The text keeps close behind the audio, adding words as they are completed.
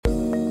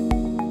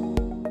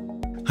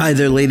Hi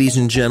there, ladies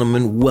and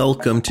gentlemen.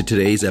 Welcome to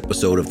today's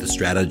episode of the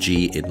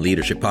Strategy in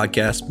Leadership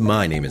Podcast.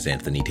 My name is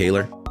Anthony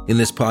Taylor. In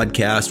this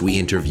podcast, we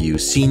interview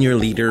senior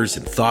leaders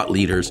and thought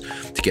leaders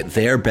to get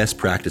their best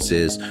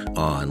practices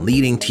on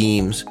leading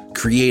teams,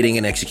 creating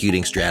and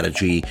executing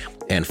strategy,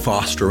 and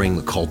fostering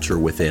the culture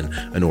within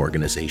an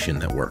organization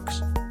that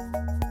works.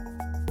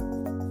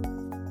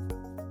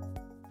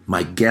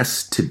 My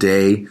guest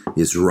today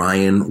is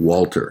Ryan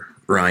Walter.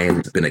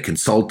 Ryan's been a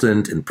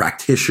consultant and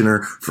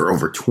practitioner for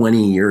over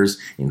 20 years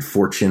in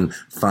Fortune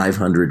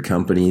 500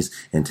 companies,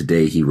 and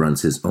today he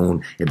runs his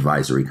own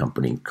advisory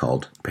company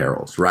called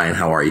Perils. Ryan,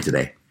 how are you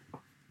today?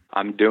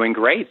 I'm doing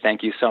great.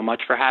 Thank you so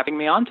much for having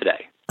me on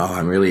today. Oh,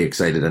 I'm really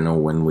excited. I know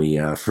when we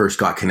first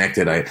got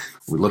connected,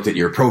 we looked at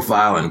your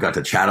profile and got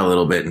to chat a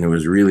little bit, and it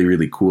was really,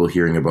 really cool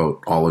hearing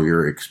about all of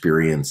your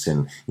experience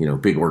in,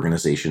 big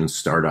organizations,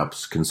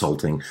 startups,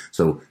 consulting.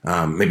 So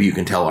maybe you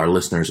can tell our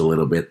listeners a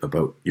little bit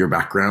about your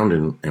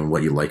background and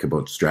what you like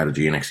about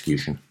strategy and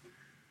execution.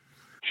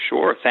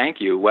 Sure.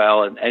 Thank you.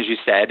 Well, as you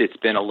said, it's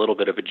been a little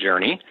bit of a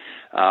journey.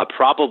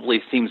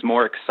 Probably seems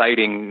more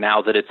exciting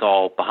now that it's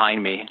all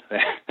behind me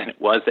than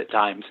it was at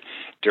times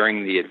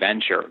during the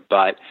adventure.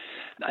 But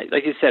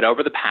like you said,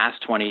 over the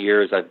past 20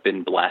 years, I've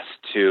been blessed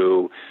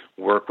to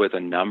work with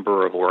a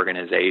number of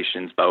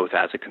organizations, both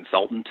as a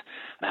consultant,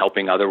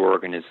 helping other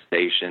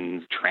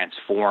organizations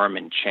transform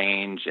and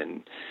change.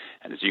 And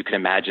as you can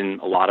imagine,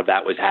 a lot of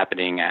that was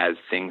happening as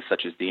things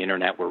such as the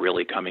internet were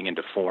really coming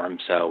into form.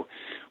 So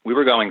we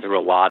were going through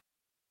a lot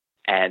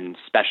and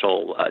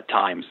special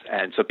times.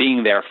 And so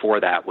being there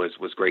for that was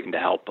great and to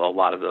help a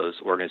lot of those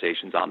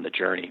organizations on the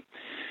journey.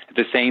 At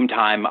the same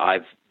time, I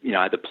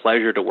had the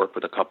pleasure to work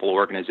with a couple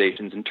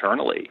organizations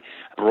internally,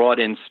 brought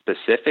in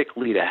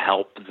specifically to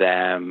help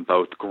them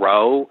both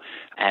grow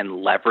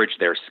and leverage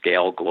their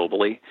scale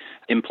globally,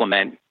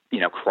 implement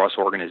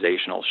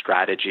cross-organizational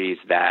strategies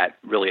that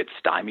really had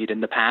stymied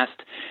in the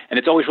past. And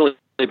it's always really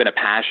been a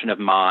passion of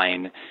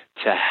mine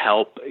to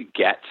help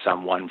get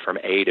someone from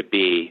A to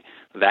B.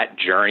 That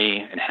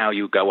journey and how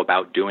you go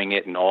about doing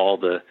it and all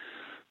the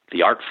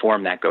art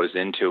form that goes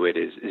into it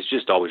is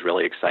just always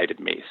really excited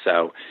me.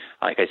 So,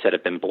 like I said,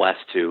 I've been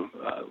blessed to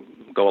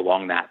go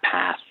along that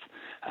path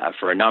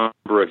for a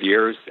number of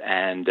years,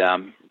 and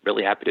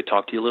really happy to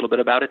talk to you a little bit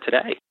about it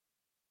today.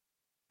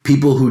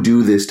 People who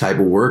do this type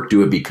of work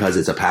do it because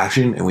it's a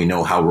passion, and we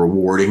know how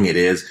rewarding it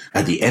is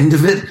at the end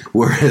of it,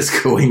 whereas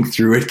going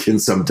through it can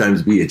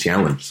sometimes be a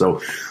challenge.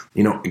 So,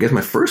 I guess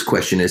my first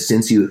question is,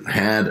 since you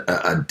had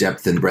a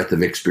depth and breadth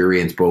of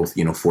experience, both,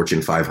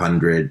 Fortune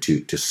 500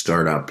 to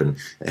startup and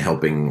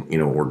helping,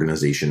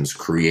 organizations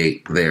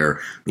create their,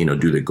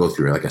 go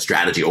through like a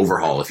strategy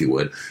overhaul, if you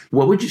would,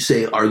 what would you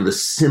say are the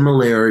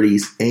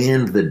similarities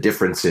and the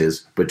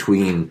differences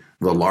between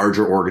the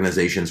larger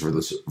organizations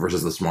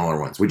versus the smaller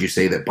ones? Would you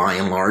say that by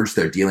and large,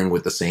 they're dealing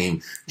with the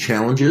same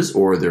challenges,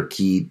 or are there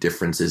key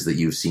differences that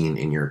you've seen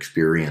in your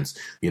experience,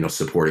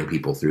 supporting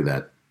people through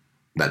that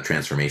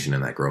transformation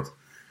and that growth?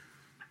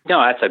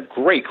 No, that's a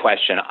great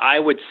question. I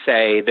would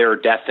say there are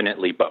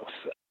definitely both.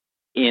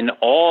 In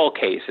all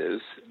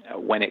cases,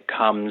 when it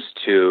comes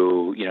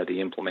to,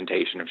 the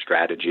implementation of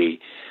strategy,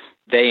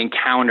 they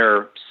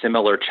encounter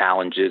similar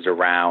challenges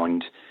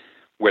around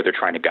where they're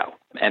trying to go.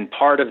 And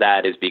part of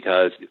that is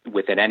because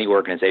within any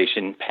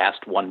organization,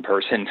 past one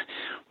person,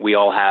 we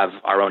all have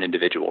our own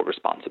individual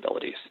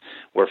responsibilities.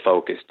 We're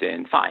focused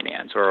in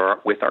finance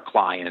or with our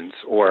clients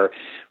or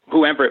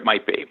whoever it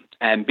might be.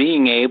 And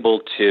being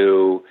able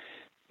to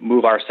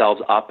move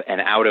ourselves up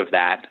and out of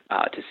that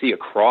to see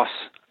across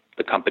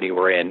the company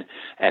we're in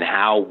and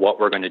how what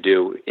we're going to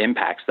do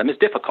impacts them is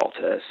difficult.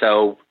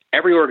 So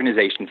every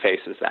organization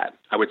faces that.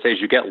 I would say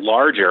as you get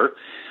larger,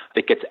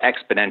 it gets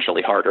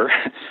exponentially harder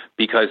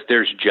because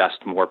there's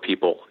just more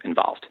people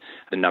involved.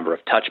 The number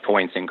of touch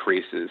points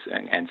increases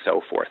and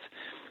so forth.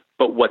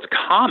 But what's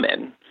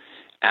common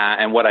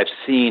and what I've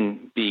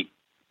seen be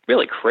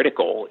really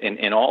critical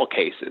in all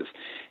cases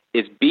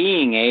is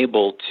being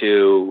able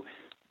to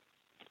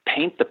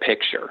paint the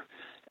picture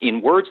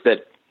in words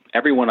that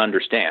everyone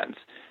understands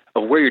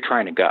of where you're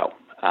trying to go.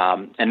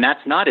 And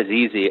that's not as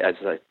easy as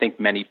I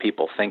think many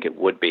people think it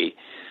would be,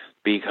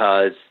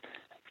 because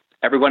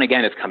everyone,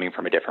 again, is coming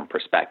from a different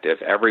perspective.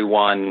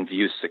 Everyone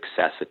views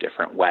success a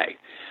different way.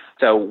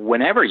 So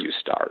whenever you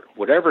start,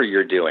 whatever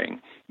you're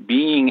doing,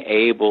 being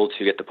able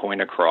to get the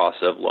point across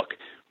of, look,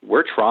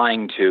 we're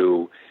trying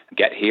to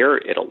get here.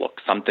 It'll look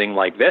something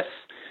like this.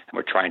 And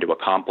we're trying to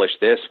accomplish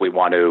this. We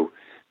want to,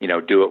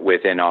 do it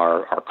within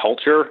our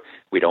culture.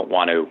 We don't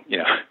want to,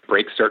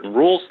 break certain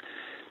rules.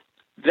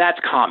 That's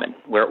common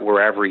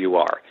wherever you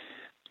are.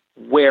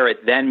 Where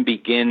it then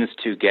begins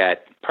to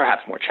get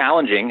perhaps more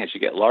challenging as you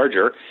get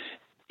larger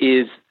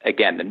is,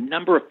 again, the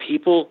number of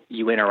people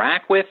you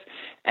interact with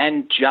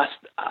and just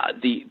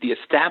the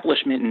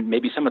establishment and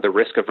maybe some of the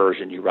risk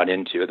aversion you run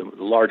into.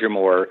 The larger,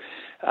 more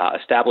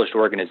established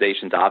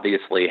organizations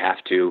obviously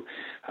have to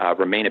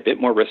remain a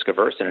bit more risk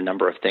averse in a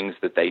number of things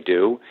that they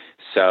do.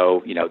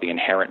 So, the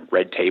inherent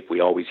red tape we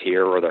always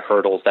hear or the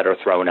hurdles that are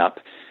thrown up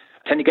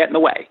tend to get in the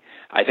way.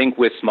 I think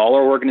with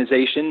smaller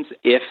organizations,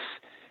 if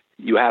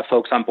you have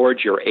folks on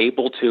board, you're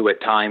able to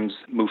at times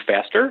move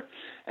faster.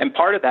 And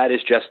part of that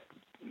is just,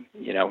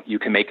 you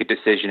can make a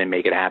decision and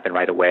make it happen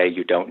right away.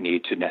 You don't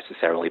need to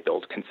necessarily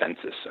build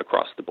consensus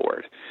across the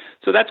board.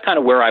 So that's kind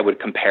of where I would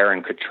compare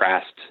and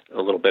contrast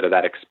a little bit of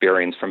that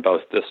experience from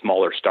both the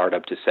smaller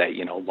startup to, say,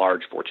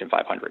 large Fortune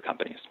 500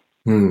 companies.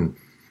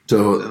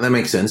 So that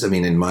makes sense. I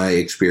mean, in my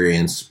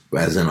experience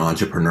as an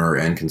entrepreneur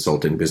and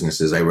consulting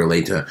businesses, I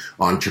relate to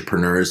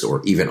entrepreneurs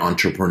or even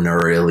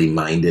entrepreneurially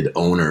minded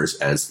owners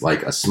as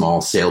like a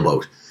small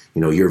sailboat.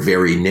 You're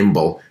very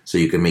nimble, so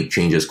you can make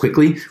changes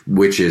quickly,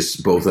 which is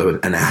both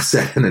an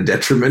asset and a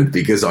detriment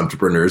because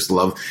entrepreneurs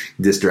love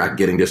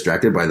getting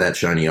distracted by that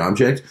shiny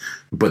object.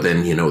 But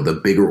then,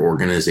 the bigger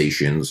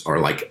organizations are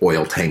like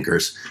oil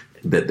tankers,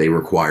 that they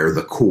require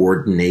the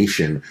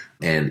coordination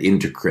and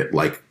intricate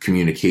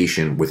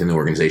communication within the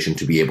organization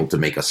to be able to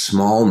make a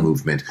small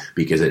movement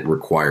because it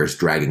requires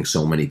dragging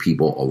so many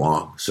people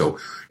along. So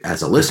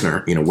as a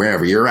listener,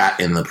 wherever you're at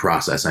in the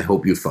process, I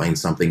hope you find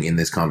something in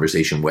this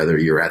conversation, whether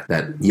you're at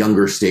that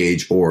younger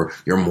stage or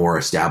you're more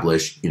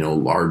established,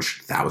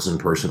 large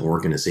 1,000-person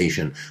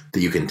organization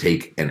that you can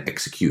take and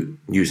execute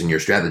using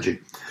your strategy.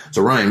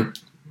 So Ryan,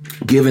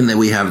 given that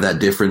we have that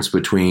difference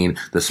between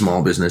the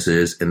small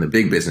businesses and the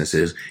big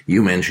businesses,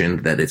 you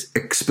mentioned that it's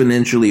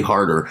exponentially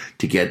harder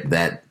to get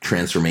that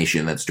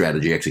transformation, that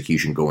strategy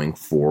execution going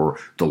for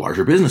the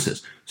larger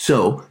businesses.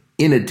 So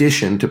in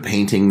addition to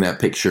painting that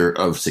picture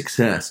of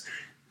success,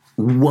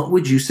 what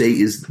would you say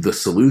is the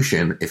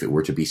solution, if it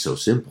were to be so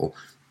simple,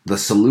 the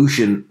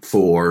solution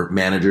for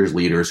managers,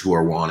 leaders who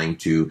are wanting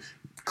to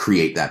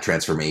create that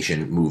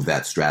transformation, move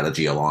that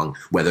strategy along,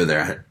 whether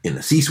they're in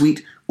the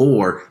C-suite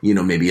or,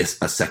 maybe a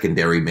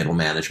secondary middle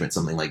management,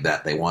 something like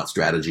that. They want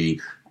strategy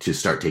to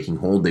start taking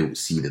hold. They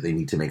see that they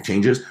need to make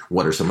changes.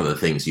 What are some of the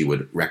things you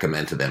would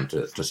recommend to them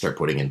to start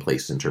putting in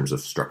place in terms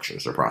of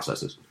structures or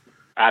processes?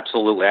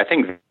 Absolutely. I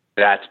think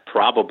that's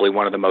probably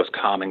one of the most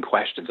common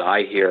questions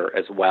I hear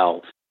as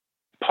well.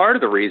 Part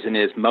of the reason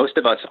is most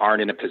of us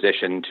aren't in a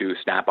position to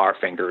snap our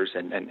fingers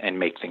and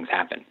make things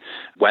happen.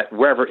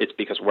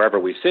 Wherever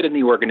we sit in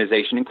the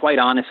organization, and quite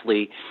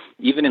honestly,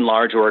 even in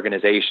large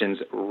organizations,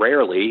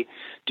 rarely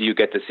do you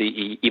get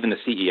even the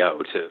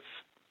CEO to,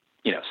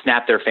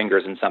 snap their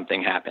fingers and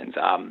something happens.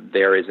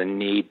 There is a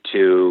need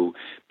to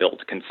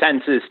build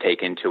consensus,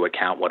 take into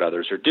account what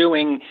others are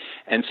doing,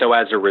 and so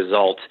as a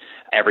result,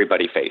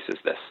 everybody faces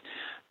this.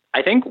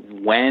 I think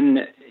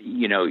when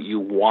you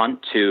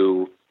want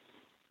to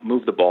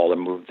move the ball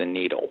and move the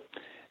needle,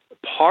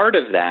 part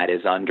of that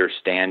is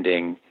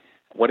understanding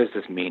what does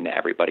this mean to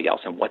everybody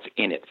else and what's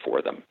in it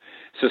for them.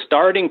 So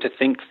starting to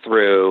think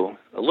through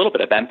a little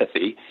bit of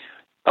empathy.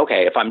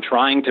 Okay, if I'm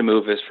trying to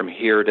move this from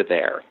here to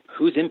there,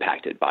 who's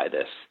impacted by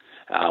this?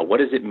 What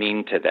does it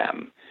mean to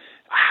them?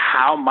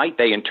 How might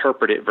they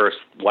interpret it versus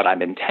what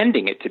I'm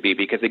intending it to be?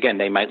 Because again,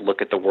 they might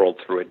look at the world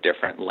through a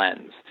different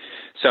lens.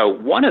 So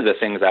one of the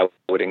things I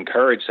would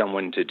encourage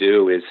someone to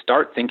do is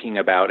start thinking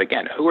about,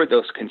 again, who are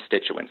those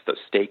constituents, those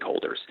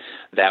stakeholders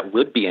that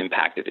would be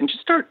impacted, and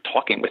just start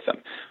talking with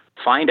them.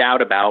 Find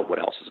out about what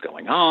else is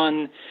going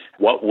on.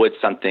 What would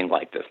something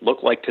like this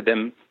look like to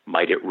them?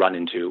 Might it run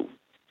into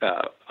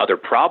other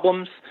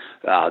problems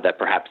that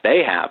perhaps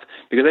they have?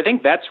 Because I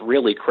think that's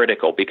really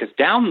critical, because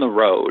down the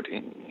road,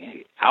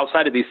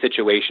 outside of these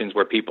situations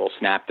where people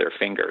snap their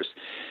fingers,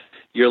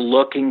 you're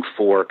looking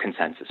for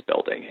consensus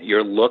building.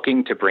 You're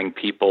looking to bring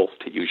people,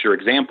 to use your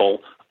example,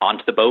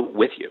 onto the boat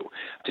with you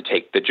to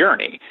take the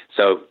journey.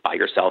 So by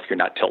yourself, you're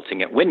not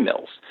tilting at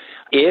windmills.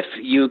 If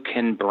you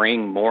can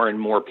bring more and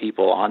more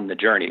people on the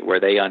journey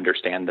where they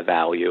understand the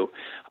value,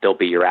 they'll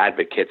be your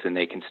advocates and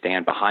they can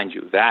stand behind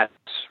you. That's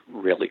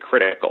really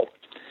critical.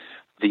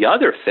 The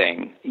other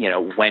thing,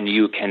 when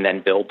you can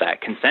then build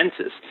that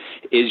consensus,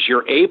 is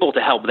you're able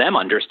to help them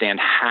understand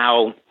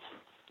how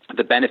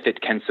the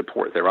benefit can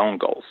support their own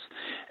goals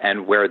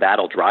and where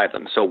that'll drive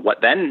them. So what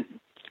then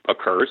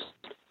occurs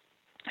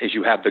is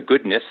you have the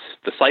goodness,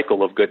 the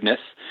cycle of goodness,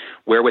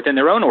 where within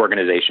their own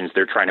organizations,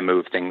 they're trying to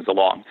move things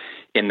along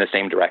in the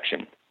same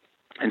direction.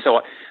 And so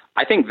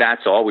I think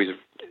that's always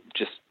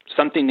just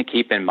something to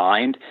keep in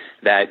mind,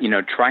 that,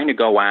 trying to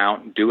go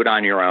out, do it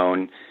on your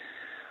own,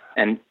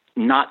 and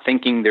not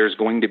thinking there's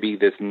going to be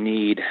this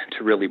need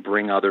to really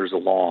bring others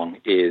along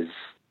is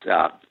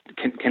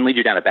can lead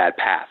you down a bad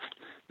path.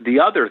 The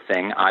other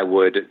thing I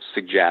would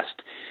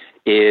suggest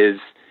is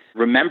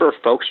remember,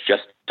 folks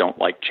just don't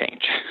like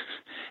change.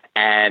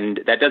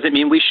 And that doesn't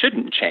mean we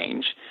shouldn't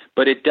change,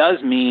 but it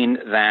does mean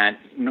that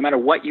no matter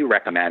what you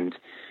recommend,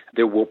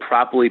 there will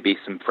probably be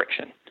some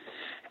friction.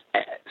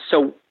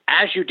 So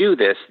as you do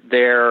this,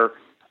 there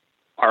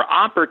are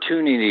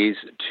opportunities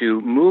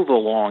to move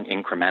along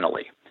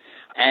incrementally.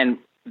 And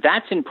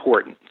that's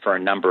important for a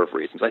number of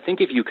reasons. I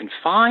think if you can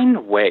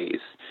find ways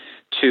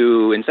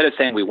to, instead of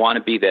saying we want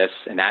to be this,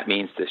 and that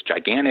means this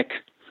gigantic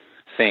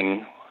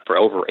thing for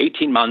over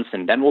 18 months,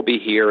 and then we'll be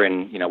here,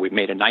 and we've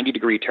made a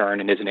 90-degree turn,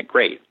 and isn't it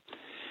great?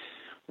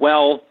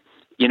 Well,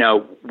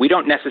 we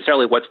don't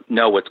necessarily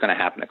know what's going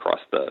to happen across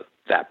the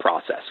that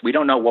process. We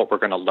don't know what we're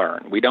going to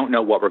learn. We don't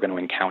know what we're going to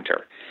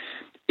encounter.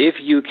 If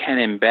you can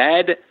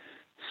embed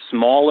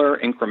smaller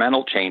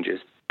incremental changes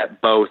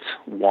that both,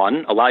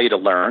 one, allow you to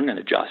learn and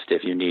adjust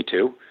if you need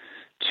to,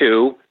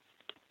 two,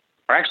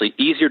 are actually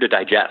easier to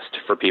digest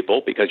for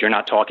people because you're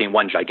not talking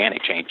one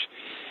gigantic change.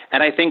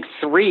 And I think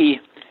three,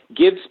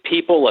 gives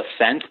people a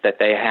sense that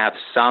they have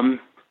some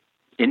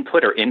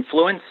input or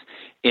influence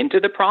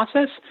into the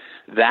process.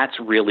 That's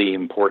really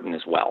important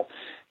as well.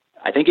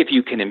 I think if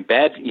you can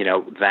embed,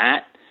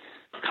 that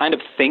kind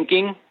of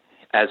thinking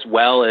as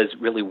well as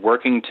really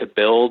working to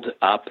build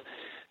up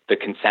the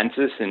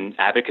consensus and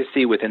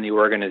advocacy within the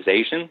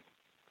organization,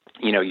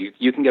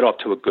 you can get off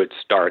to a good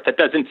start. That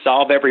doesn't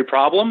solve every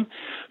problem,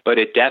 but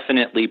it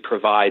definitely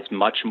provides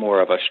much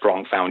more of a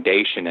strong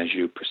foundation as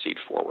you proceed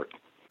forward.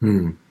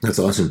 That's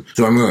awesome.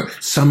 So I'm going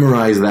to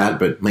summarize that,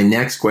 but my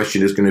next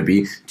question is going to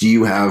be, do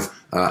you have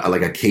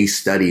like a case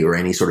study or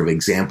any sort of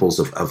examples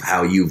of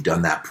how you've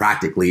done that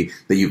practically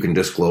that you can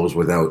disclose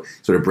without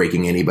sort of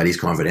breaking anybody's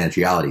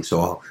confidentiality?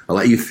 So I'll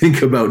let you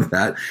think about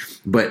that.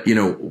 But,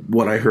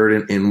 what I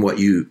heard in what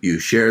you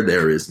shared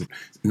there is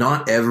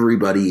not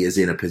everybody is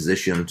in a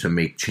position to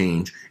make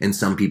change. And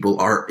some people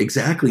are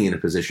exactly in a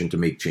position to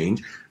make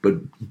change, but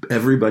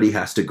everybody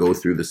has to go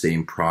through the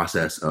same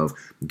process of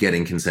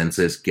getting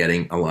consensus,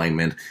 getting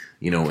alignment,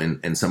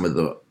 and some of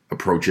the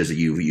approaches that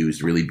you've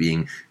used really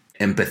being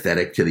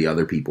empathetic to the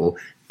other people,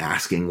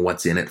 asking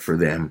what's in it for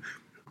them,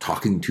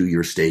 talking to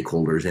your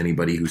stakeholders,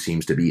 anybody who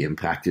seems to be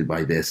impacted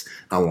by this,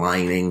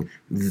 aligning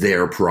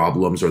their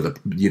problems or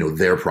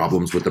their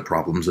problems with the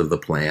problems of the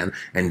plan,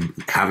 and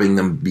having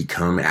them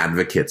become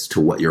advocates to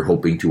what you're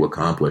hoping to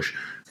accomplish.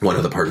 One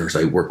of the partners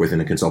I work with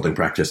in a consulting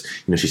practice,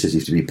 she says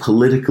you have to be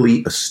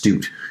politically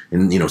astute.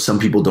 And, some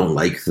people don't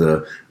like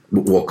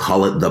we'll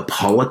call it the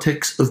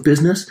politics of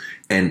business.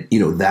 And,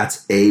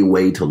 that's a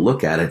way to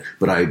look at it.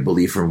 But I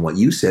believe from what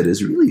you said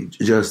is really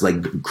just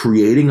like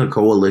creating a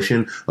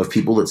coalition of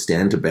people that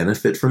stand to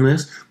benefit from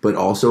this. But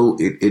also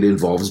it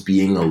involves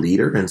being a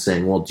leader and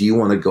saying, well, do you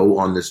want to go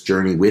on this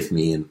journey with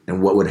me?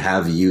 And what would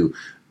have you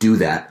do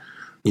that?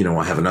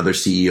 I have another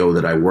CEO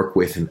that I work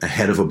with, and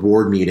ahead of a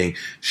board meeting,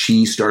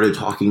 she started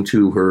talking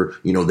to her,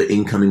 the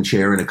incoming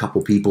chair and a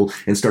couple people,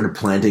 and started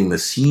planting the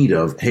seed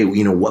of, hey,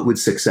 what would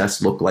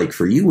success look like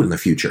for you in the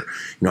future?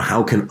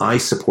 How can I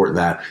support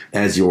that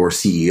as your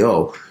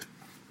CEO?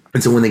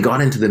 And so when they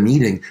got into the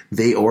meeting,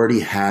 they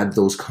already had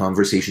those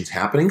conversations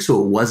happening.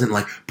 So it wasn't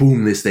like,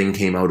 boom, this thing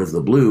came out of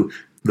the blue.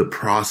 The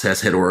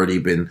process had already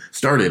been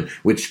started,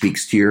 which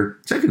speaks to your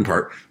second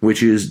part,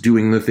 which is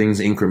doing the things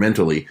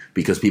incrementally,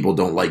 because people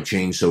don't like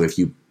change. So if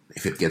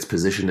it gets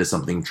positioned as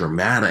something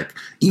dramatic,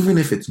 even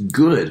if it's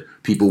good,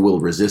 people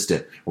will resist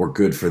it, or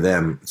good for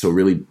them. So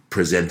really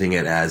presenting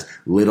it as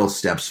little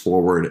steps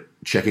forward,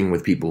 checking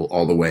with people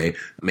all the way,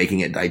 making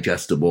it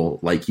digestible,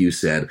 like you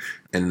said.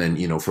 And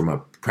then, from a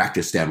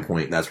practice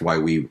standpoint, that's why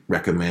we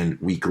recommend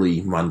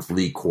weekly,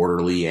 monthly,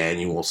 quarterly,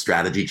 annual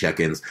strategy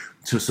check-ins,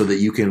 so that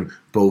you can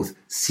both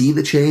see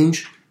the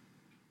change,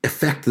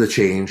 affect the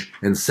change,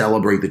 and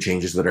celebrate the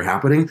changes that are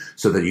happening,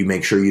 so that you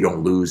make sure you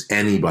don't lose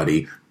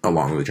anybody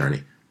along the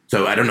journey.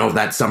 So I don't know if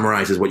that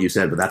summarizes what you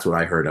said, but that's what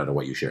I heard out of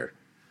what you shared.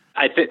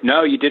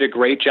 No, you did a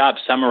great job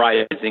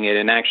summarizing it.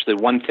 And actually,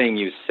 one thing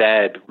you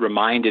said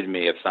reminded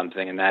me of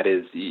something, and that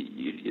is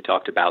you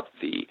talked about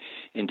the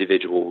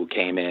individual who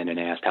came in and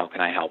asked, how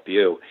can I help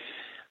you?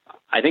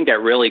 I think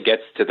that really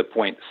gets to the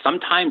point.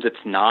 Sometimes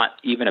it's not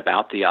even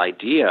about the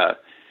idea.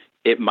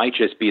 It might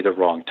just be the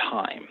wrong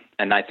time.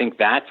 And I think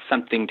that's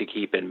something to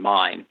keep in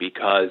mind,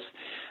 because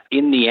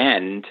in the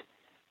end,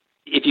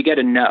 if you get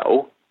a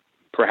no,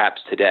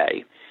 perhaps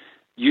today,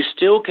 you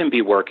still can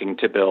be working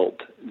to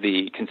build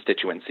the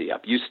constituency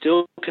up. You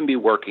still can be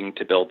working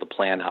to build the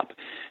plan up.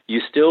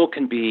 You still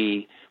can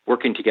be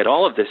working to get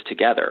all of this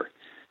together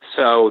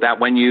so that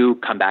when you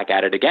come back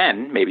at it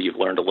again, maybe you've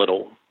learned a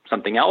little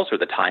something else, or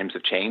the times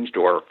have changed,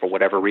 or for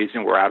whatever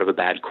reason we're out of a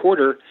bad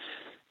quarter,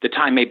 the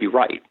time may be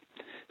right.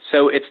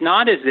 So it's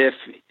not as if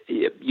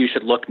you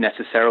should look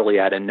necessarily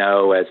at a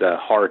no as a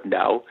hard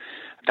no.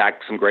 In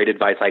fact, some great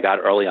advice I got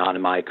early on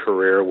in my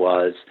career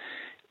was,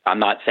 I'm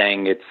not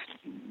saying it's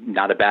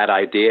not a bad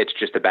idea, it's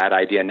just a bad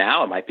idea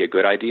now. It might be a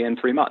good idea in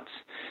 3 months.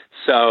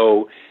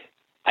 So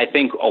I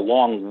think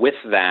along with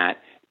that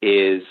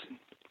is,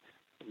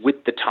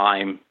 with the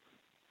time,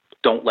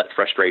 don't let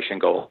frustration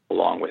go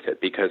along with it,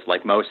 because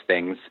like most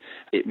things,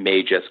 it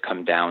may just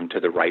come down to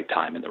the right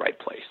time and the right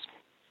place.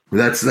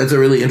 That's a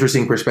really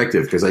interesting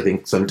perspective, because I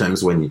think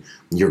sometimes when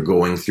you're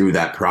going through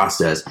that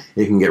process,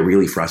 it can get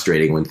really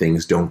frustrating when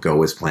things don't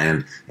go as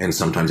planned. And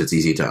sometimes it's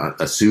easy to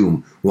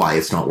assume why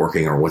it's not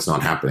working, or what's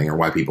not happening, or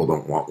why people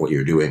don't want what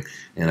you're doing.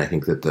 And I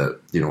think that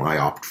I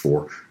opt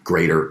for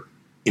greater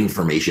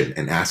information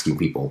and asking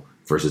people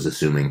versus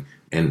assuming.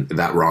 And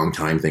that wrong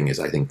time thing is,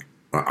 I think,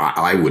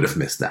 I would have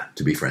missed that,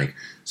 to be frank.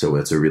 So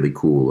that's a really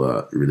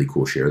cool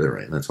share there,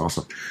 right? That's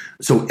awesome.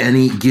 So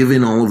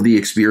given all of the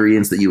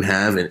experience that you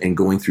have and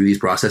going through these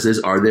processes,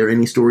 are there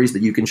any stories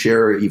that you can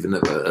share, or even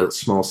a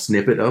small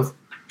snippet of?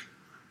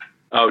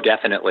 Oh,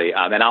 definitely.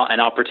 And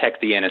I'll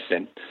protect the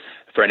innocent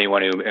for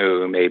anyone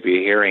who may be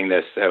hearing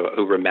this,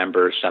 who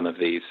remembers some of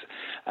these.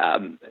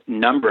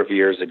 Number of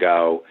years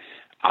ago,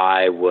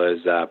 I was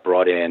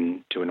brought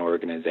in to an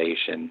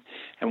organization,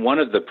 and one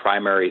of the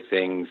primary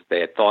things they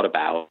had thought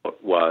about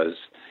was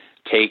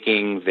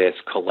taking this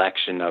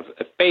collection of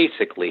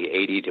basically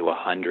 80 to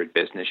 100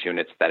 business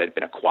units that had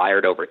been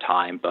acquired over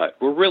time,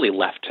 but were really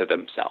left to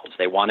themselves.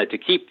 They wanted to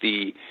keep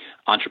the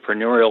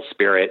entrepreneurial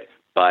spirit,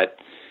 but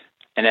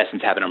in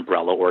essence have an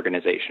umbrella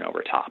organization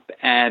over top.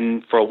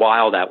 And for a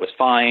while that was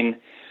fine.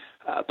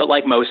 But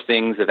like most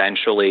things,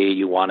 eventually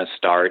you want to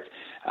start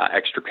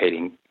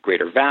extricating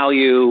greater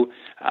value,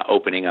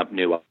 opening up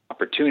new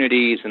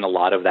opportunities, and a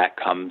lot of that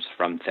comes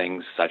from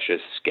things such as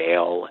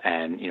scale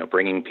and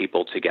bringing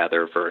people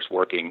together versus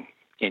working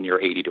in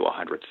your 80 to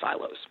 100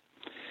 silos.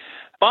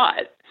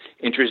 But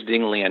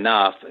interestingly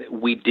enough,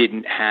 we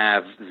didn't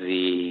have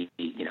the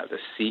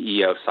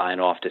CEO sign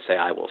off to say,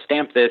 I will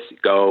stamp this,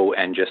 go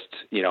and just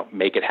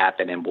make it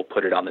happen, and we'll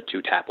put it on the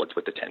 2 tablets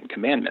with the 10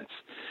 commandments.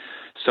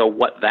 So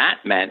what that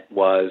meant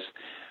was,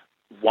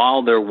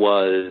 while there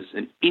was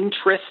an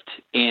interest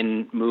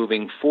in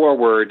moving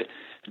forward,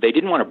 they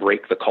didn't want to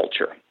break the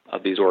culture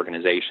of these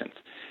organizations.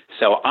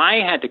 So I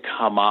had to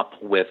come up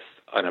with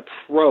an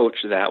approach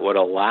that would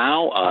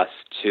allow us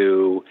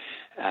to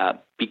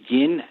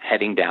begin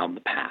heading down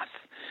the path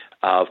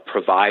of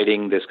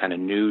providing this kind of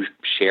new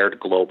shared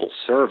global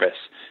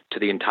service to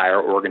the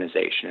entire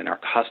organization and our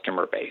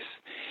customer base.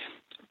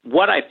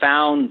 What I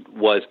found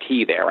was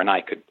key there, and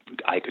I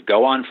could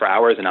go on for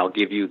hours, and I'll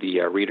give you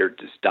the Reader's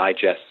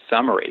Digest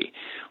summary,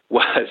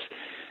 was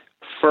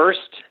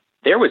first,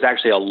 there was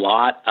actually a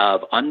lot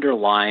of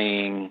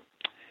underlying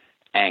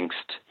angst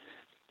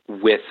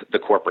with the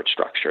corporate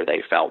structure.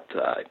 They felt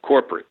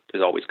corporate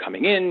is always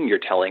coming in, you're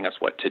telling us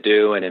what to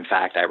do. And in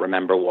fact, I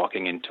remember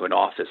walking into an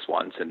office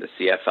once and the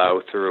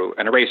CFO threw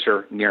an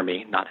eraser near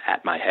me, not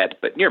at my head,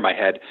 but near my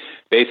head,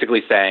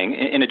 basically saying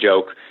in a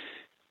joke,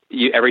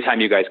 every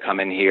time you guys come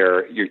in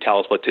here, you tell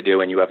us what to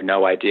do and you have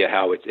no idea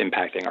how it's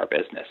impacting our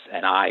business.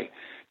 And I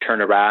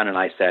turned around and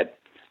I said,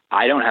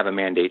 I don't have a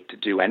mandate to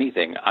do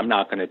anything. I'm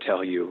not going to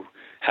tell you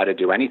how to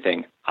do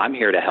anything. I'm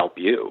here to help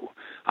you.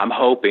 I'm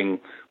hoping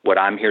what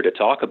I'm here to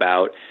talk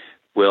about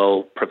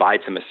will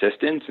provide some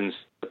assistance and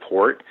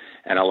support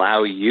and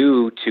allow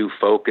you to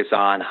focus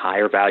on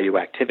higher value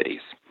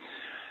activities.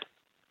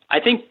 I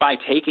think by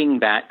taking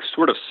that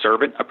sort of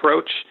servant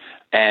approach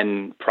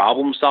and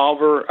problem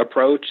solver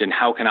approach and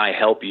how can I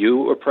help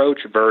you approach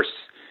versus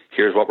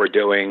here's what we're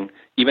doing,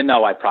 even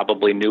though I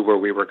probably knew where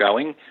we were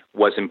going,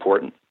 was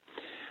important.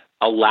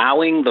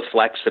 Allowing the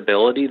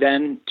flexibility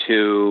then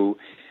to,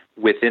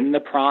 within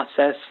the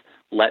process,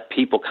 let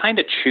people kind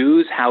of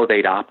choose how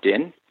they'd opt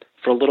in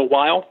for a little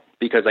while,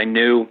 because I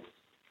knew,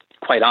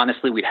 quite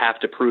honestly, we'd have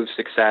to prove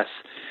success.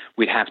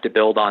 We'd have to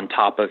build on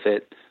top of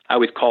it. I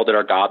always called it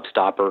our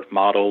gobstopper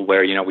model,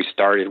 where, we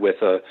started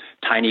with a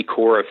tiny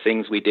core of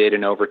things we did,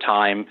 and over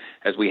time,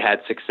 as we had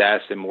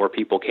success and more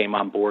people came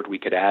on board, we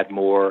could add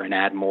more and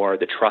add more.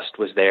 The trust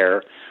was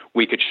there.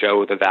 We could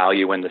show the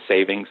value and the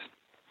savings.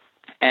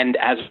 And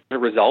as a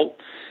result,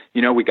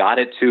 we got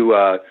it to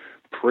a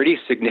pretty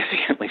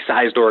significantly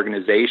sized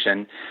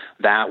organization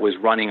that was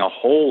running a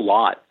whole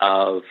lot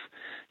of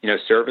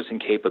service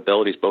and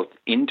capabilities, both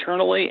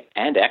internally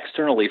and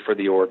externally for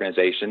the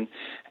organization.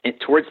 And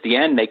towards the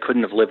end, they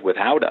couldn't have lived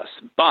without us.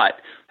 But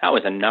that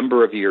was a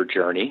number of year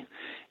journey.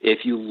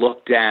 If you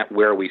looked at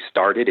where we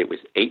started, it was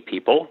 8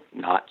 people,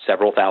 not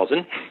several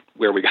thousand,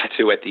 where we got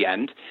to at the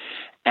end.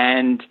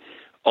 And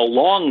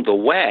along the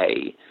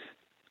way,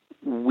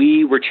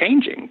 we were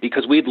changing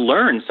because we'd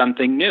learned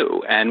something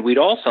new. And we'd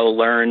also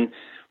learn,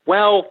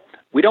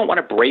 we don't want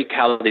to break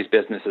how these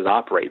businesses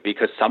operate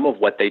because some of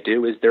what they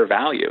do is their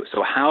value.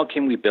 So how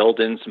can we build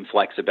in some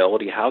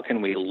flexibility? How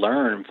can we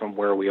learn from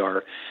where we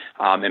are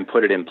and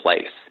put it in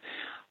place?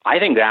 I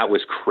think that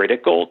was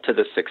critical to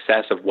the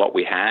success of what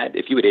we had.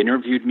 If you had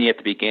interviewed me at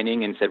the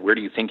beginning and said, where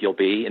do you think you'll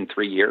be in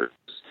 3 years?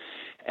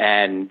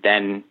 And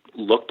then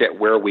looked at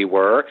where we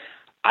were,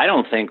 I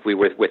don't think we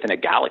were within a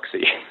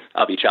galaxy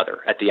of each other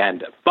at the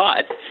end.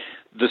 But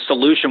the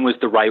solution was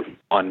the right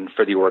one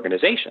for the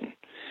organization.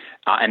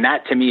 And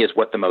that, to me, is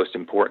what the most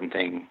important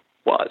thing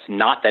was.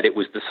 Not that it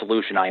was the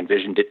solution I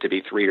envisioned it to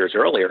be 3 years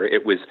earlier.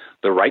 It was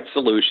the right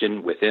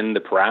solution within the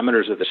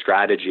parameters of the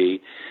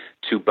strategy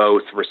to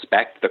both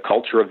respect the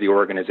culture of the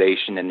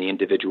organization and the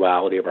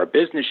individuality of our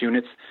business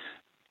units,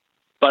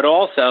 but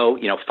also,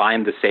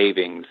 find the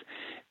savings,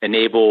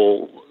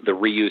 enable the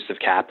reuse of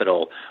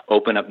capital,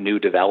 open up new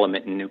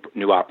development and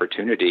new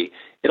opportunity.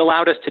 It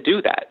allowed us to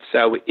do that.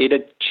 So it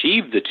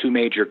achieved the 2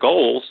 major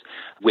goals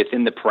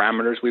within the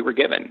parameters we were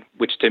given,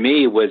 which to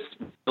me was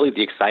really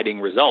the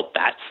exciting result.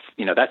 That's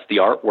the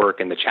artwork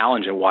and the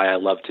challenge and why I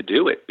love to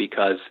do it,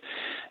 because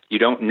you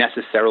don't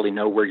necessarily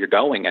know where you're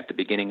going at the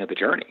beginning of the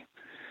journey.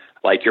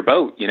 Like your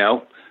boat,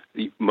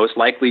 most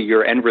likely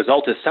your end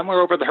result is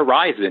somewhere over the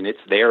horizon. It's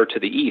there to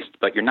the east,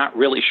 but you're not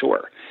really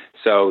sure.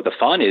 So the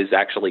fun is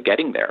actually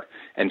getting there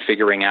and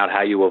figuring out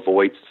how you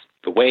avoid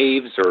the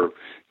waves or,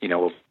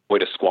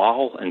 avoid a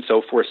squall and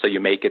so forth, so you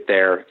make it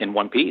there in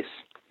one piece.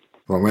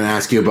 Well, I'm going to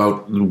ask you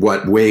about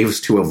what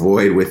waves to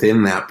avoid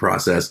within that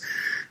process.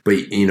 But,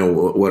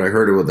 what I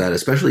heard about that,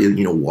 especially,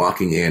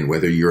 walking in,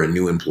 whether you're a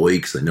new employee,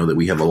 because I know that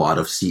we have a lot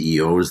of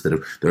CEOs that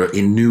are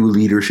in new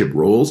leadership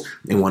roles,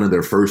 and one of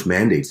their first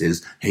mandates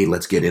is, hey,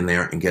 let's get in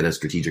there and get a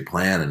strategic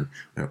plan.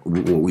 And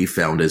what we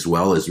found as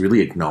well is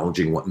really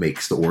acknowledging what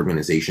makes the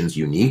organizations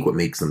unique, what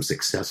makes them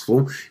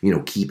successful,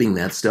 keeping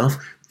that stuff,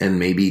 and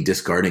maybe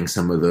discarding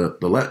some of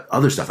the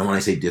other stuff. And when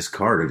I say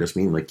discard, I just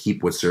mean like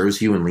keep what serves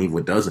you and leave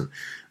what doesn't,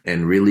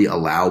 and really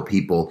allow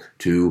people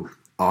to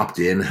opt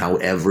in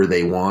however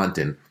they want.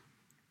 And,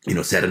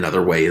 said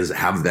another way is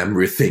have them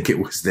rethink it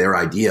was their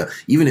idea.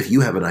 Even if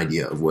you have an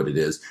idea of what it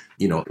is,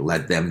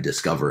 let them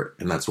discover it.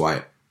 And that's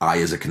why I,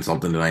 as a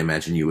consultant, and I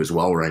imagine you as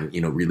well, Ryan,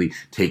 really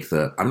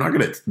I'm not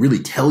going to really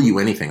tell you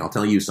anything. I'll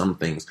tell you some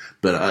things,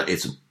 but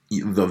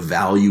the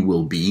value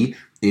will be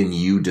in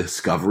you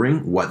discovering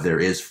what there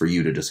is for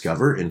you to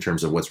discover in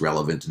terms of what's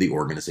relevant to the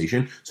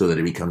organization, so that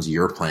it becomes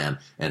your plan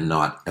and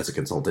not, as a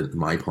consultant,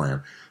 my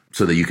plan,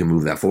 so that you can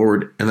move that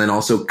forward. And then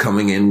also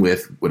coming in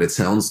with what it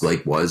sounds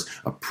like was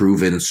a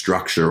proven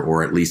structure,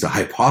 or at least a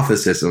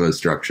hypothesis of a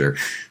structure,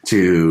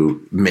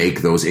 to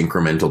make those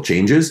incremental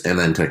changes, and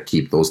then to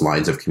keep those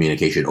lines of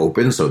communication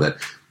open so that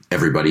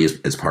everybody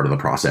is part of the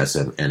process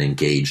and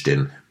engaged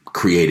in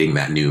creating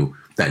that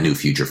new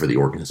future for the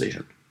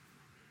organization.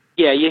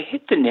 Yeah, you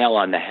hit the nail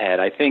on the head.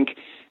 I think,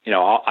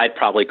 I'd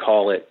probably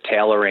call it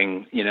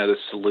tailoring, the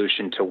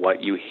solution to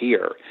what you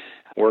hear.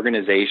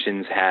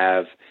 Organizations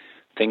have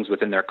things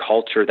within their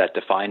culture that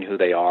define who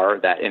they are,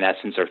 that in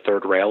essence are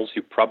third rails.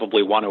 You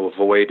probably want to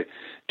avoid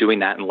doing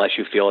that unless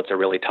you feel it's a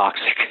really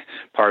toxic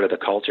part of the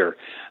culture.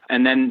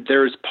 And then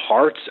there's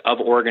parts of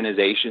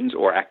organizations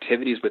or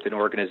activities within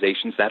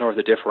organizations that are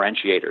the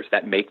differentiators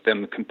that make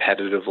them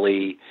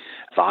competitively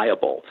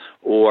viable,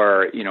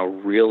 or,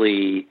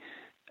 really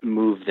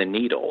move the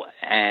needle.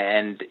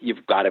 And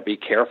you've got to be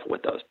careful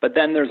with those. But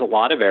then there's a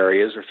lot of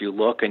areas where if you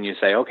look and you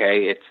say,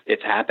 okay,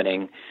 it's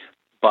happening,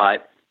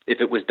 but if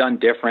it was done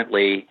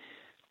differently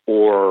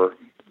or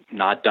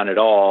not done at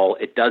all,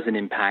 it doesn't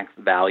impact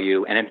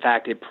value. And in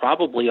fact, it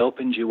probably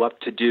opens you up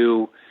to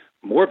do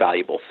more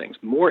valuable things,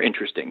 more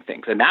interesting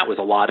things. And that was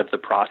a lot of the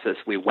process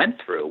we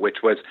went through, which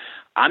was,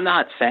 I'm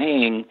not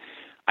saying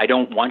I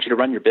don't want you to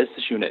run your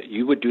business unit.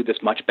 You would do this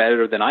much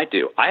better than I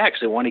do. I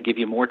actually want to give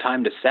you more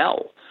time to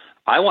sell.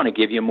 I want to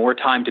give you more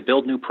time to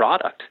build new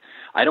product.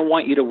 I don't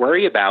want you to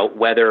worry about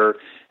whether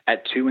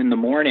at 2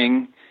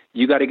 a.m.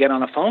 you got to get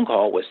on a phone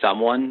call with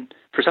someone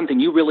for something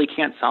you really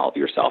can't solve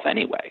yourself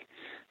anyway.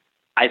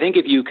 I think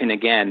if you can,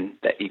 again,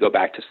 that you go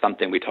back to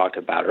something we talked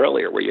about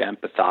earlier, where you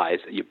empathize,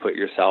 you put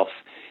yourself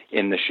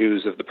in the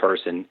shoes of the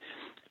person,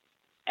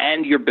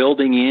 and you're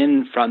building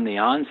in from the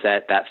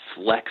onset that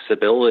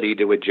flexibility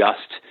to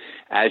adjust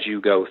as you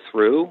go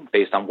through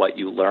based on what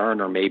you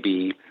learn, or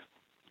maybe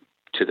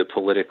to the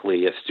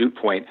politically astute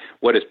point,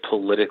 what is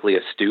politically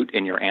astute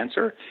in your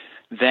answer,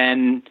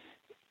 then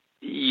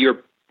you're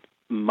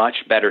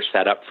much better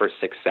set up for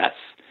success.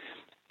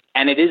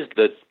 And it is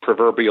the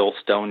proverbial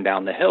stone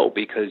down the hill,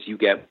 because you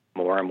get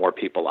more and more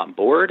people on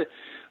board,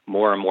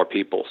 more and more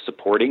people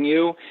supporting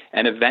you,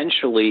 and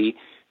eventually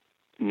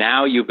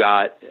now you've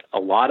got a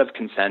lot of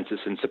consensus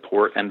and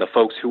support, and the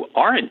folks who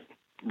aren't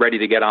ready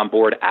to get on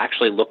board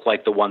actually look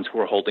like the ones who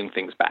are holding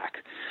things back.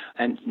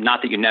 And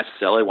not that you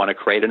necessarily want to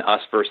create an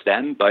us versus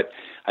them, but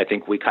I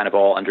think we kind of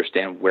all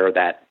understand where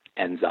that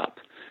ends up.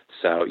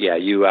 So yeah,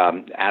 you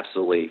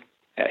absolutely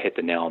hit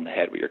the nail on the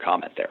head with your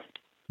comment there.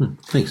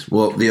 Thanks.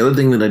 Well, the other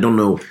thing that I don't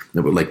know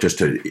that would like just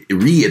to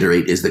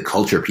reiterate is the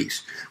culture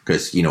piece,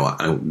 because,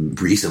 I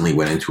recently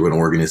went into an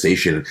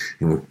organization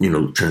and,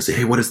 trying to say,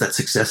 hey, what does that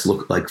success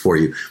look like for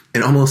you?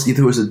 And almost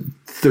there was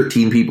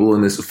 13 people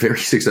in this very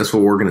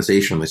successful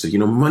organization. They said,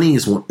 money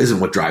isn't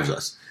what drives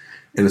us.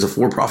 And it's a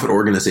for-profit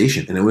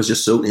organization. And it was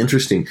just so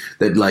interesting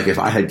that, like, if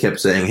I had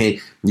kept saying, hey,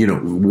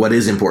 what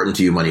is important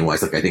to you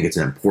money-wise? Like, I think it's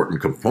an important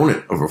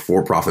component of a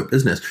for-profit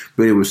business.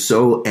 But it was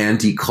so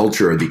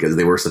anti-culture, because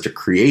they were such a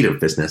creative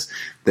business,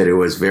 that it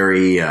was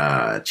very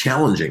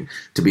challenging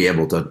to be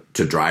able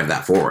to drive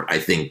that forward. I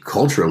think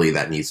culturally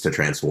that needs to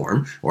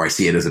transform, or I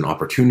see it as an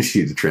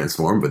opportunity to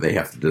transform, but they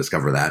have to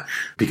discover that.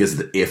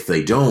 Because if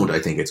they don't, I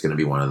think it's going to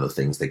be one of the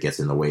things that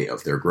gets in the way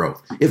of their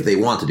growth, if they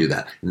want to do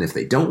that. And if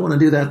they don't want to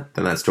do that,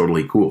 then that's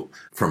totally cool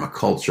from a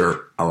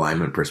culture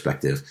alignment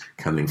perspective,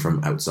 coming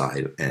from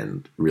outside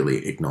and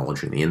really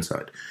acknowledging the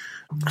inside.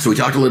 So we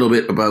talked a little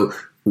bit about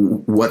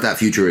what that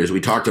future is. We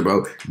talked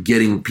about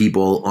getting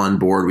people on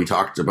board. We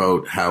talked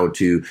about how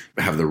to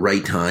have the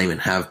right time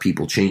and have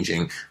people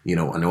changing. I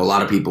know a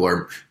lot of people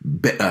are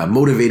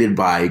motivated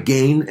by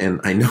gain, and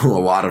I know a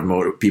lot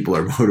of people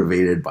are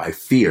motivated by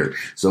fear.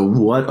 So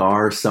what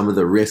are some of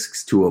the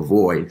risks to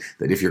avoid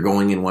that if you're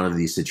going in one of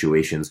these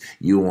situations,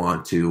 you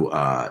want to,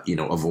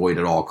 avoid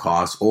at all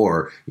costs,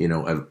 or,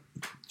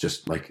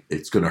 just like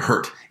it's going to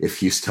hurt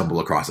if you stumble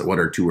across it? What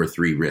are 2 or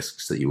 3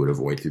 risks that you would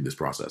avoid through this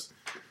process?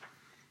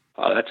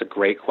 Oh, that's a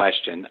great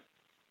question.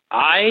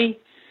 I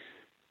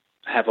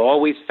have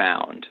always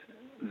found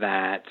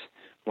that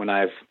when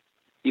I've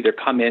either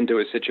come into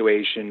a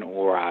situation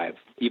or I've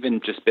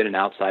even just been an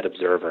outside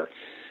observer,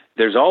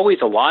 there's always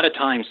a lot of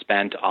time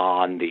spent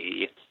on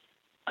the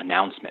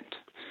announcement.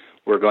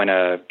 We're going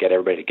to get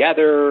everybody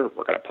together,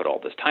 we're going to put all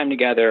this time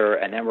together,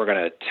 and then we're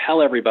going to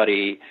tell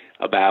everybody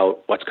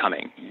about what's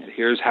coming.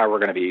 Here's how we're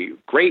going to be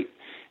great,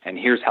 and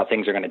here's how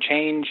things are going to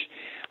change.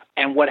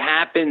 And what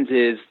happens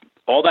is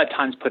all that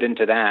time's put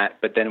into that,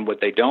 but then what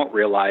they don't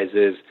realize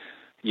is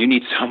you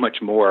need so much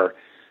more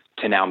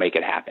to now make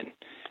it happen.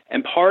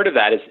 And part of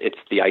that is it's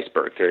the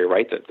iceberg theory,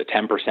 right? The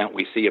 10%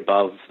 we see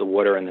above the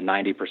water and the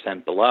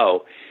 90%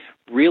 below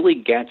really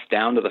gets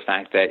down to the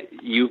fact that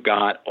you've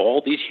got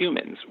all these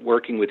humans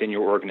working within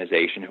your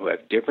organization who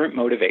have different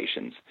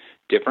motivations,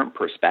 different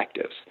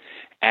perspectives,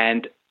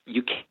 and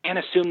you can't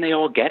assume they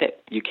all get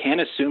it. You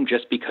can't assume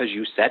just because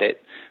you said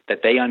it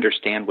that they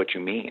understand what you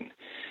mean.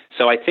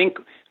 So I think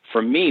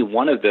for me,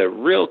 one of the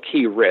real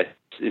key risks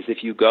is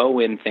if you go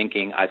in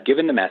thinking, I've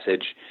given the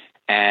message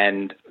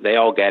and they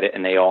all get it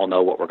and they all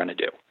know what we're going to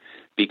do.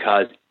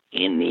 Because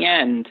in the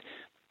end,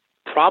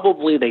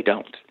 probably they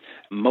don't.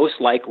 Most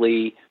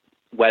likely,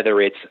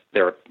 whether it's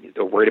they're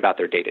worried about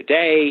their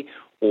day-to-day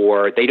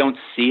or they don't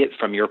see it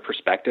from your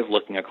perspective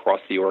looking across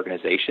the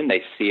organization,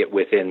 they see it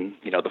within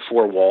the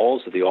four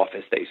walls of the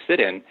office they sit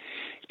in,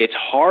 it's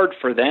hard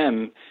for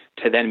them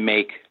to then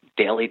make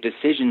daily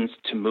decisions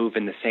to move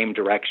in the same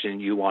direction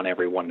you want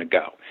everyone to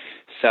go.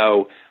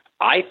 So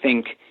I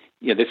think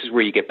this is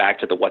where you get back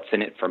to the what's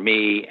in it for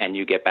me, and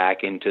you get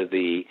back into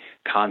the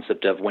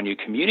concept of when you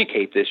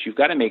communicate this, you've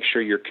got to make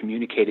sure you're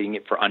communicating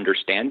it for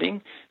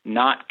understanding,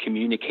 not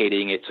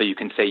communicating it so you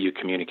can say you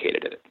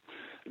communicated it.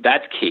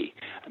 That's key.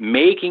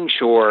 Making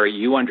sure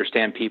you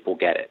understand people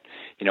get it.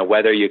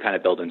 Whether you kind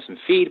of build in some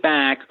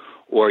feedback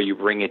or you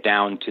bring it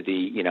down to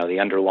the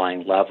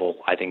underlying level,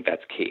 I think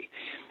that's key.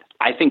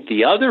 I think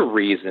the other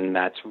reason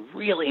that's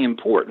really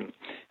important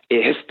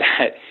is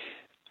that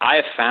I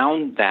have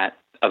found that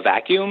a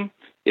vacuum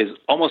is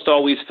almost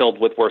always filled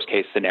with worst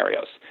case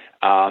scenarios.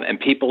 And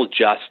people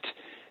just,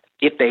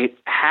 if they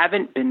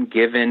haven't been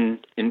given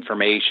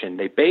information,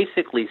 they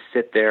basically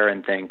sit there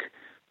and think,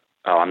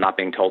 oh, I'm not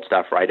being told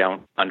stuff, or I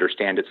don't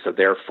understand it, so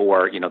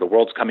therefore, the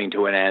world's coming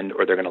to an end,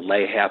 or they're going to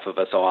lay half of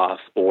us off,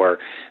 or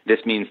this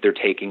means they're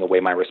taking away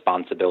my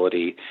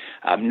responsibility.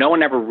 No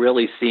one ever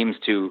really seems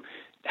to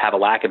have a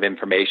lack of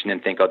information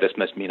and think, oh, this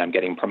must mean I'm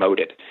getting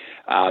promoted.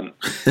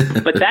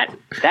 But that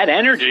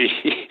energy,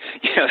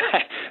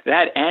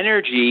 that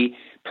energy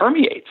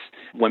permeates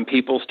when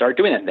people start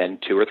doing it. And then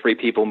 2 or 3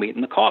 people meet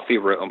in the coffee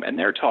room and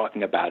they're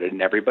talking about it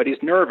and everybody's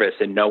nervous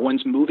and no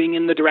one's moving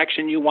in the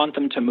direction you want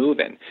them to move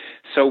in.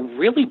 So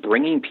really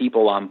bringing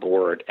people on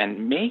board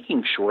and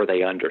making sure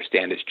they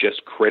understand is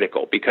just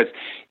critical, because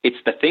it's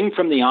the thing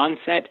from the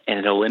onset and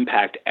it'll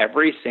impact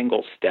every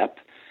single step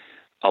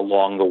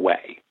along the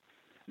way.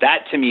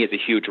 That, to me, is a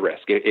huge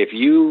risk. If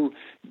you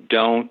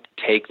don't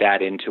take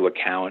that into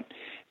account,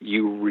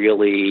 you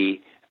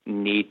really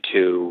need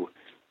to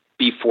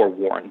be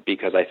forewarned,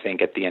 because I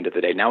think at the end of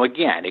the day, now,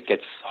 again, it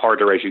gets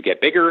harder as you get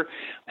bigger,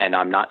 and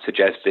I'm not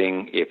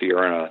suggesting if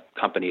you're in a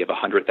company of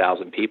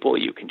 100,000 people,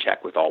 you can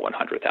check with all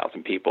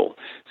 100,000 people.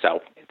 So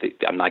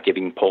I'm not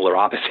giving polar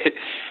opposite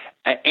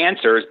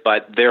answers,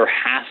 but there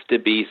has to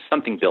be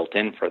something built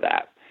in for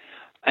that.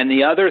 And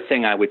the other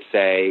thing I would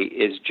say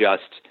is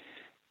just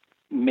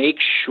make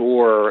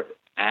sure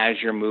as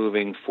you're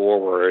moving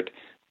forward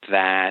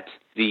that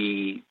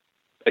the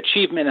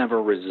achievement of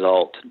a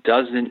result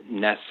doesn't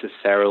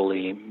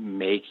necessarily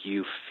make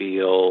you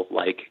feel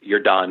like you're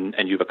done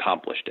and you've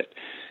accomplished it.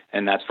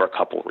 And that's for a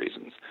couple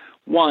reasons.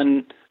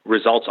 One,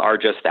 results are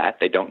just that.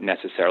 They don't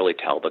necessarily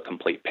tell the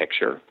complete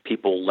picture.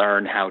 People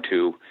learn how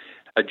to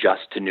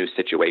adjust to new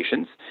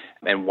situations,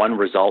 and one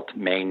result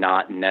may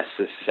not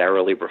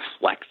necessarily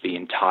reflect the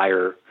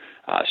entire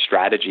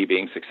strategy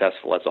being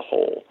successful as a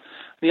whole.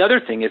 The other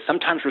thing is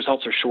sometimes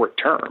results are short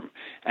term,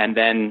 and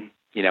then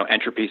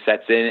entropy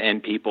sets in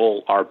and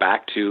people are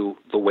back to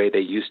the way they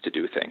used to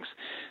do things.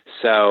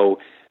 So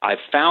I've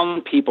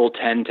found people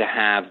tend to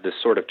have this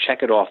sort of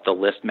check it off the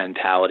list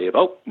mentality of,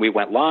 oh, we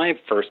went live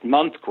first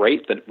month,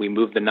 great, that we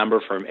moved the number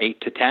from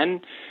 8 to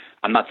 10.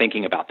 I'm not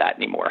thinking about that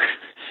anymore.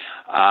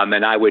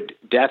 And I would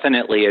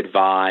definitely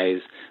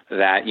advise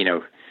that,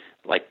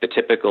 like the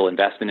typical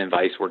investment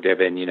advice we're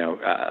given,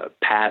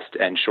 past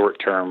and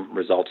short-term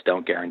results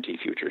don't guarantee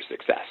future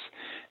success.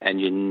 And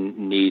you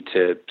need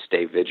to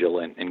stay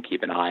vigilant and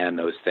keep an eye on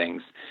those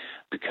things,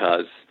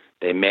 because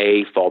they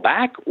may fall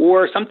back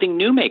or something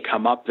new may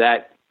come up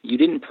that you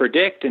didn't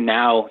predict and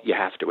now you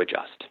have to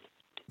adjust.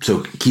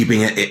 So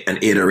keeping an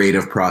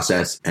iterative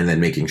process and then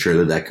making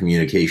sure that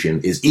communication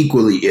is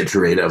equally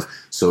iterative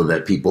so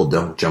that people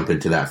don't jump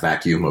into that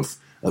vacuum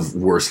of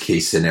worst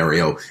case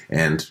scenario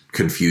and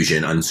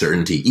confusion,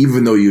 uncertainty.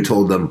 Even though you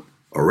told them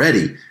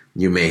already,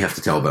 you may have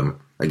to tell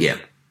them again.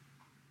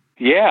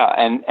 Yeah,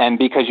 and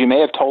because you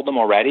may have told them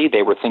already,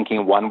 they were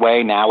thinking one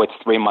way, now it's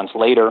 3 months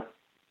later,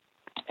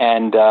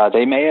 and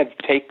they may have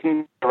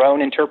taken their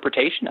own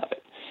interpretation of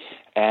it.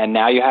 And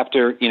now you have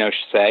to,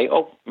 say,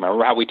 oh,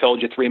 remember how we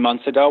told you 3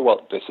 months ago?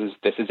 Well, this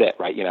is it,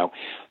 right?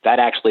 That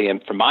actually,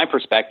 from my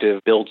perspective,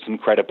 builds some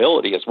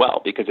credibility as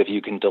well, because if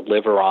you can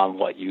deliver on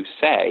what you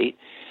say,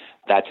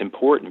 that's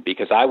important.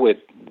 Because I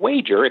would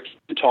wager, if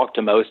you talk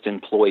to most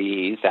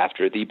employees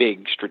after the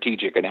big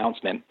strategic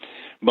announcement,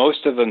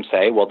 most of them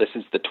say, well, this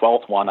is the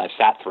 12th one I've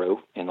sat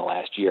through in the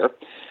last year.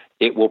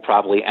 It will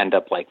probably end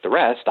up like the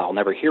rest. I'll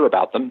never hear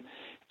about them,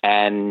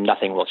 and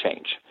nothing will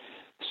change.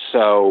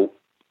 So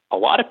a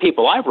lot of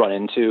people I've run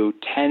into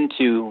tend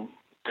to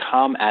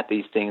come at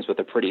these things with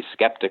a pretty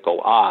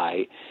skeptical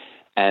eye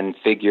and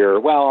figure,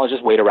 well, I'll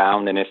just wait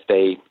around, and if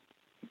they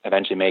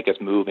eventually make us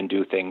move and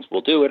do things,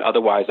 we'll do it.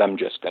 Otherwise, I'm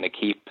just going to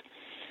keep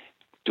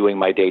doing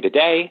my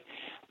day-to-day.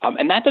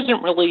 And that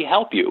doesn't really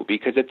help you,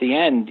 because at the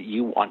end,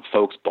 you want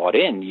folks bought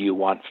in. You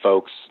want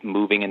folks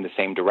moving in the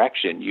same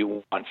direction.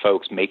 You want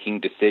folks making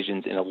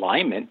decisions in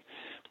alignment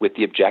with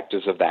the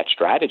objectives of that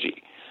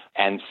strategy.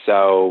 And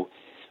so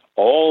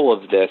all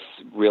of this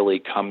really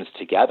comes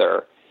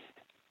together.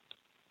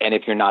 And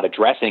if you're not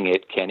addressing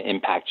it, can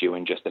impact you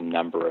in just a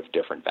number of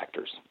different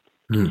vectors.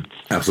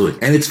 Absolutely.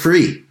 And it's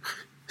free.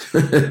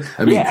 I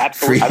mean, yeah,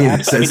 free in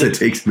the sense it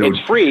takes no... It's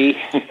free.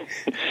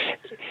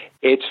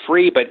 It's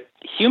free, but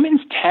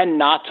humans tend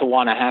not to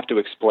want to have to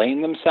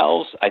explain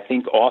themselves. I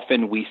think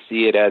often we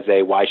see it as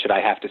a, why should I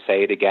have to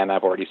say it again?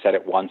 I've already said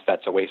it once.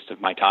 That's a waste of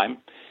my time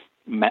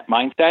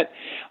mindset.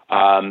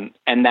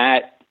 And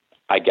that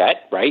I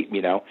get, right?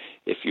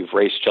 If you've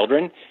raised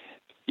children,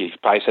 you've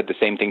probably said the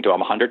same thing to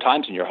them 100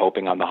 times, and you're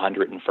hoping on the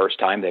 101st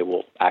time they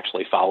will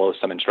actually follow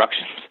some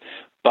instructions.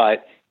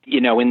 But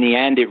in the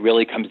end, it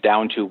really comes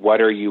down to, what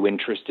are you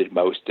interested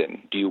most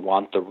in? Do you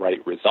want the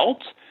right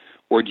results,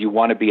 or do you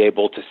want to be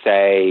able to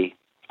say,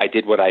 I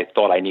did what I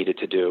thought I needed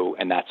to do,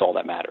 and that's all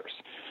that matters?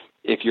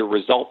 If you're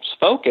results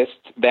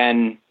focused,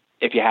 then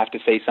if you have to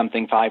say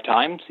something 5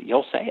 times,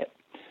 you'll say it,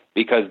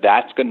 because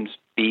that's going to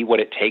be what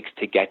it takes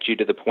to get you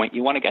to the point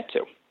you want to get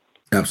to.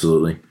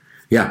 Absolutely.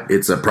 Yeah,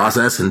 it's a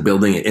process, and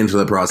building it into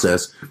the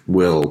process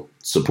will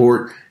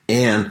support.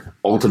 And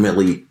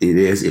ultimately, it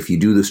is, if you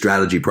do the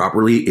strategy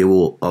properly, it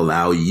will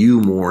allow you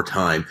more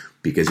time,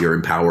 because you're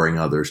empowering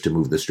others to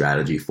move the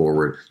strategy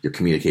forward. You're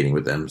communicating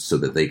with them so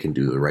that they can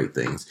do the right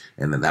things.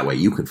 And then that way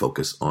you can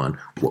focus on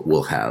what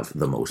will have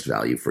the most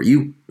value for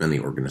you and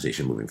the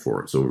organization moving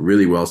forward. So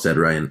really well said,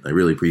 Ryan. I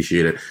really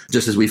appreciate it.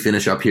 Just as we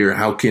finish up here,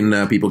 how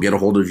can people get a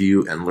hold of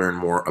you and learn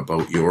more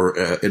about your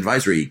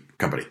advisory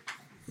company?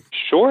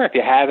 Sure. If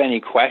you have any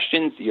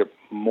questions, you're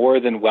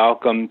more than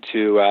welcome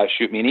to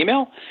shoot me an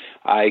email.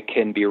 I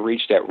can be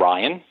reached at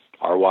Ryan,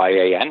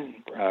 R-Y-A-N,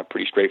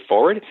 pretty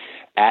straightforward,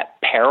 at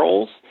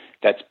Perils,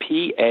 that's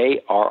P-A-R-R-E-L-S.co.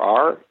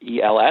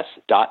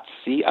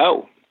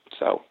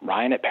 So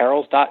Ryan at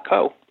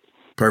Perils.co.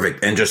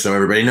 Perfect. And just so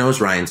everybody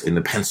knows, Ryan's in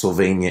the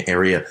Pennsylvania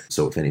area.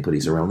 So if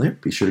anybody's around there,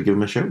 be sure to give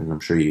him a shout. And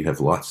I'm sure you have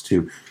lots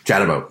to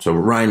chat about. So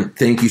Ryan,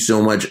 thank you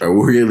so much. I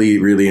really,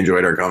 really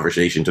enjoyed our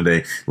conversation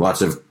today.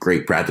 Lots of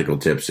great practical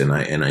tips, and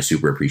I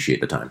super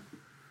appreciate the time.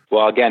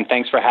 Well, again,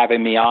 thanks for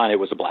having me on. It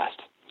was a blast.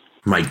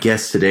 My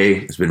guest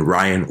today has been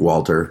Ryan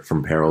Walter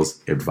from Perils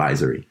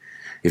Advisory.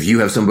 If you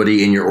have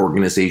somebody in your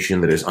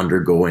organization that is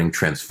undergoing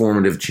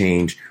transformative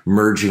change,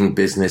 merging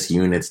business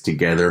units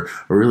together,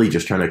 or really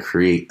just trying to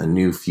create a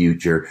new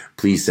future,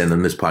 please send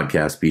them this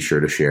podcast. Be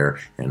sure to share,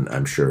 and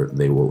I'm sure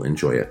they will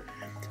enjoy it.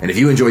 And if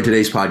you enjoyed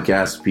today's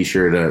podcast, be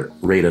sure to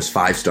rate us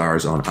 5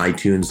 stars on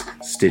iTunes,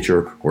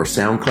 Stitcher, or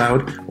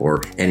SoundCloud, or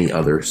any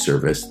other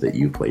service that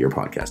you play your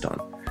podcast on.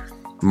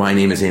 My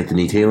name is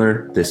Anthony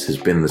Taylor. This has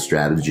been the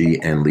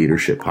Strategy and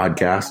Leadership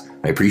Podcast.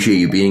 I appreciate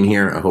you being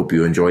here. I hope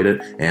you enjoyed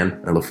it, and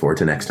I look forward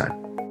to next time.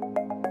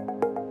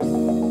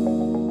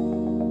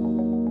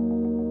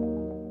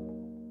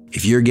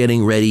 If you're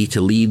getting ready to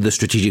lead the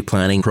strategic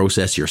planning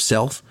process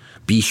yourself,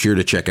 be sure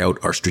to check out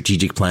our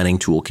strategic planning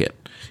toolkit.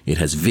 It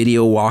has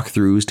video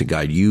walkthroughs to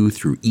guide you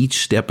through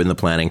each step in the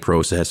planning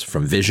process,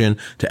 from vision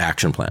to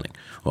action planning.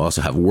 We'll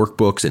also have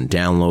workbooks and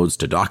downloads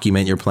to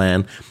document your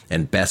plan,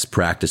 and best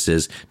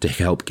practices to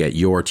help get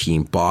your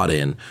team bought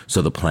in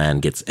so the plan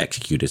gets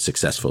executed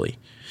successfully.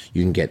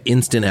 You can get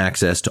instant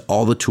access to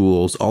all the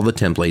tools, all the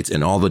templates,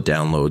 and all the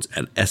downloads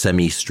at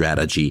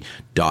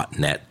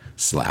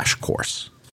smestrategy.net/course.